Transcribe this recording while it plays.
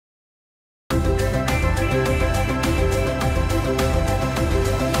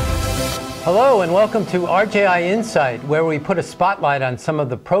Hello and welcome to RJI Insight, where we put a spotlight on some of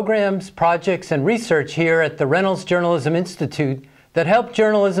the programs, projects, and research here at the Reynolds Journalism Institute that help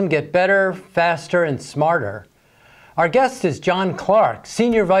journalism get better, faster, and smarter. Our guest is John Clark,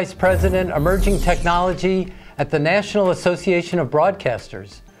 Senior Vice President, Emerging Technology at the National Association of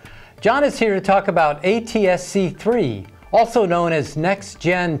Broadcasters. John is here to talk about ATSC 3, also known as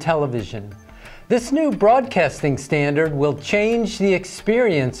NextGen Television. This new broadcasting standard will change the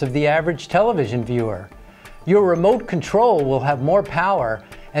experience of the average television viewer. Your remote control will have more power,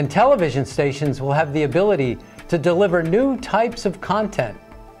 and television stations will have the ability to deliver new types of content.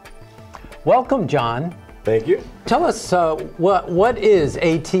 Welcome, John. Thank you. Tell us what is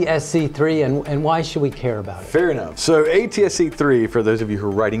ATSC 3 and why should we care about it? Fair enough. So ATSC 3, for those of you who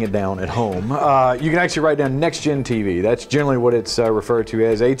are writing it down at home, you can actually write down NextGen TV. That's generally what it's referred to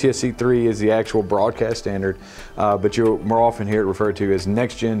as. ATSC 3 is the actual broadcast standard, but you'll more often hear it referred to as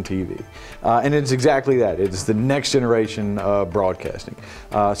NextGen TV. And it's exactly that. It's the next generation of broadcasting,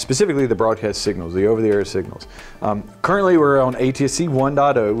 specifically the broadcast signals, the over-the-air signals. Currently we're on ATSC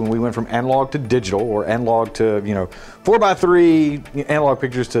 1.0 when we went from analog to digital, or analog to 4:3 analog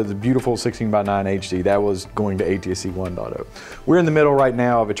pictures to the beautiful 16:9 HD. That was going to ATSC 1.0. We're in the middle right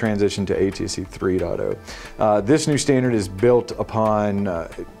now of a transition to ATSC 3.0. This new standard is built upon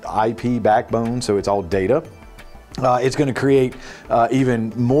IP backbone, so it's all data. It's going to create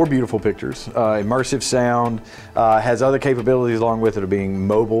even more beautiful pictures, immersive sound, has other capabilities along with it of being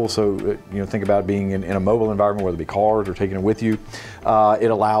mobile. So think about being in a mobile environment, whether it be cars or taking it with you.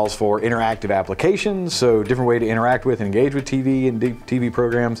 It allows for interactive applications, so different way to interact with and engage with TV and TV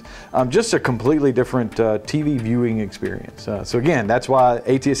programs. Just a completely different TV viewing experience. So again, that's why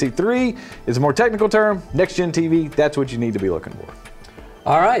ATSC 3 is a more technical term. NextGen TV, that's what you need to be looking for.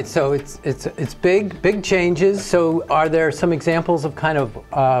 All right, so it's big changes. So are there some examples of kind of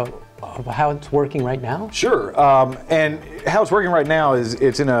how it's working right now? Sure, and how it's working right now is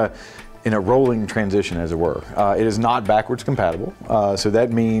it's in a rolling transition, as it were. It is not backwards compatible, so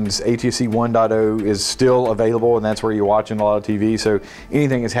that means ATSC 1.0 is still available, and that's where you're watching a lot of TV. So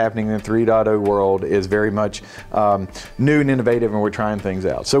anything that's happening in the 3.0 world is very much new and innovative, and we're trying things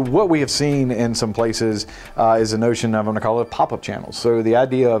out. So what we have seen in some places is a notion of, I'm going to call it pop-up channels. So the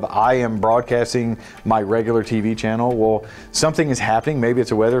idea of I am broadcasting my regular TV channel. Well, something is happening. Maybe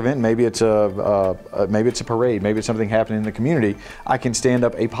it's a weather event. Maybe it's a parade. Maybe it's something happening in the community. I can stand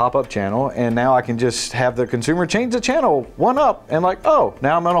up a pop-up channel, and now I can just have the consumer change the channel one up, and like, oh,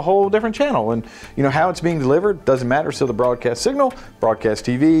 now I'm on a whole different channel. And how it's being delivered doesn't matter. So the broadcast signal, broadcast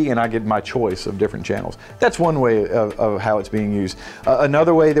TV, and I get my choice of different channels. That's one way of how it's being used.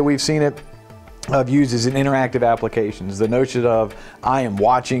 Another way that we've seen it used is in interactive applications. The notion of I am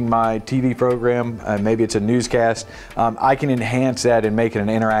watching my TV program, maybe it's a newscast, I can enhance that and make it an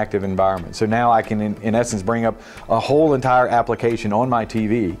interactive environment. So now I can, in essence, bring up a whole entire application on my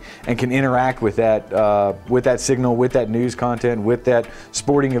TV and can interact with that signal, with that news content, with that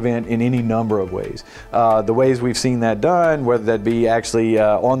sporting event in any number of ways. The ways we've seen that done, whether that be actually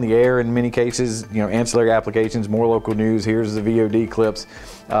on the air in many cases, ancillary applications, more local news, here's the VOD clips,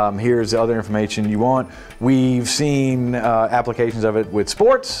 here's the other information you want. We've seen applications of it with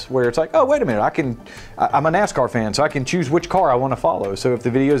sports where it's like, oh, wait a minute, I'm a NASCAR fan, so I can choose which car I want to follow. So if the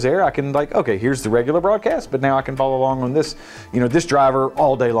video's there, I can like, okay, here's the regular broadcast, but now I can follow along on this, this driver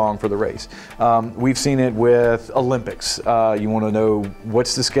all day long for the race. We've seen it with Olympics. You want to know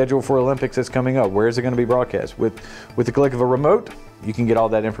what's the schedule for Olympics that's coming up? Where is it going to be broadcast? With the click of a remote, you can get all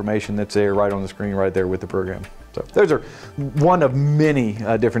that information that's there right on the screen right there with the program. So those are one of many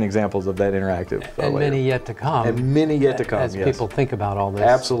different examples of that interactive. And many yet to come. And many yet to come, as yes. People think about all this.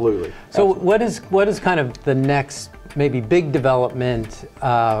 Absolutely. So Absolutely. what is kind of the next maybe big development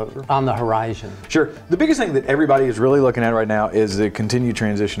on the horizon? Sure. The biggest thing that everybody is really looking at right now is the continued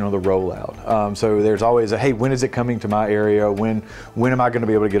transition or the rollout. So there's always a, hey, when is it coming to my area? When am I going to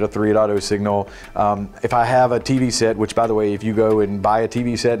be able to get a 3.0 signal? If I have a TV set, which by the way, if you go and buy a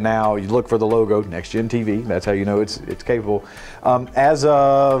TV set now, you look for the logo, NextGen TV, that's how you know it's capable. As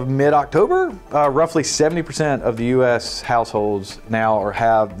of mid-October, roughly 70% of the US households now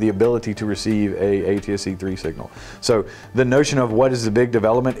have the ability to receive a ATSC 3 signal. So the notion of what is the big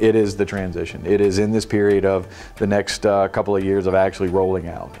development, it is the transition. It is in this period of the next couple of years of actually rolling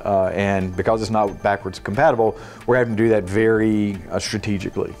out. And because it's not backwards compatible, we're having to do that very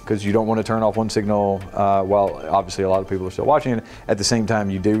strategically, because you don't want to turn off one signal while obviously a lot of people are still watching it. At the same time,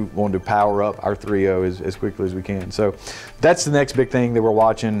 you do want to power up our 3.0 as quickly as we can. So that's the next big thing that we're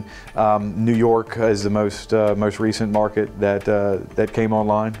watching. New York is the most recent market that came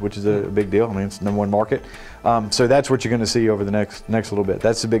online, which is a big deal. I mean, it's the #1 market. So that's what you're going to see over the next little bit.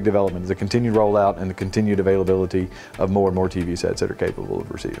 That's the big development, the continued rollout and the continued availability of more and more TV sets that are capable of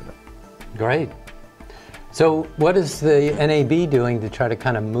receiving it. Great. So what is the NAB doing to try to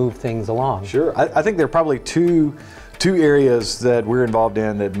kind of move things along? Sure. I think there are probably two areas that we're involved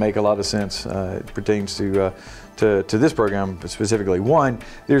in that make a lot of sense. It pertains to this program specifically. One,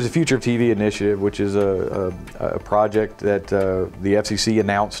 there's a Future of TV initiative, which is a project that the FCC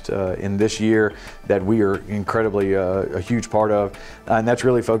announced in this year that we are incredibly a huge part of, and that's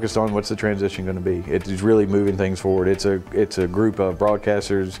really focused on what's the transition going to be. It is really moving things forward. It's a group of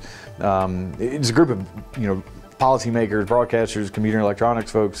broadcasters. It's a group of policymakers, broadcasters, computer and electronics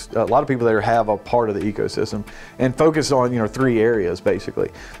folks, a lot of people that have a part of the ecosystem, and focus on 3 areas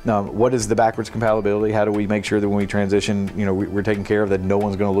basically. What is the backwards compatibility? How do we make sure that when we transition, we're taking care of that no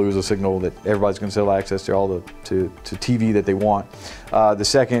one's going to lose a signal, that everybody's going to still have access to all to TV that they want. The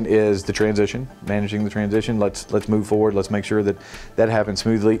second is the transition, managing the transition. Let's move forward. Let's make sure that happens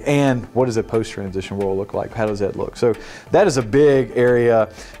smoothly. And what does a post-transition role look like? How does that look? So that is a big area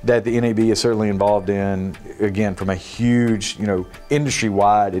that the NAB is certainly involved in. Again, from a huge,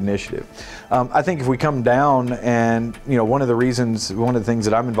 industry-wide initiative. I think if we come down and, one of the things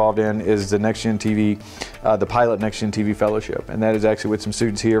that I'm involved in is the NextGen TV, the pilot NextGen TV fellowship, and that is actually with some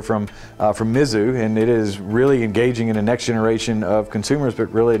students here from Mizzou, and it is really engaging in a next generation of consumers,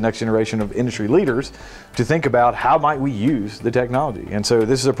 but really a next generation of industry leaders to think about how might we use the technology. And so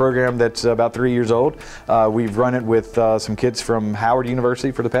this is a program that's about 3 years old. We've run it with some kids from Howard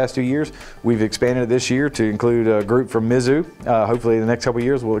University for the past 2 years. We've expanded it this year to include a group from Mizzou. Hopefully in the next couple of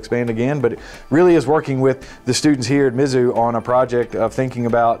years we'll expand again, but it really is working with the students here at Mizzou on a project of thinking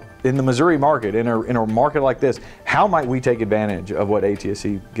about, in the Missouri market, in a market like this, how might we take advantage of what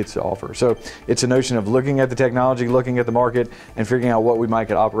ATSC gets to offer? So it's a notion of looking at the technology, looking at the market, and figuring out what we might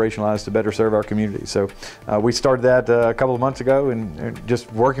get operationalized to better serve our community. So we started that a couple of months ago, and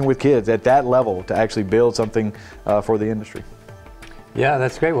just working with kids at that level to actually build something for the industry. Yeah,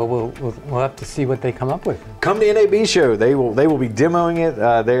 that's great. Well, we'll have to see what they come up with. Come to NAB show. They will be demoing it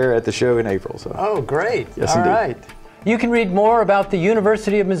there at the show in April. So. Oh, great. Yes, all indeed. Right. You can read more about the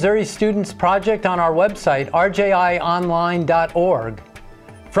University of Missouri Students Project on our website, rjionline.org.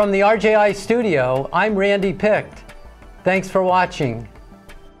 From the RJI studio, I'm Randy Picht. Thanks for watching.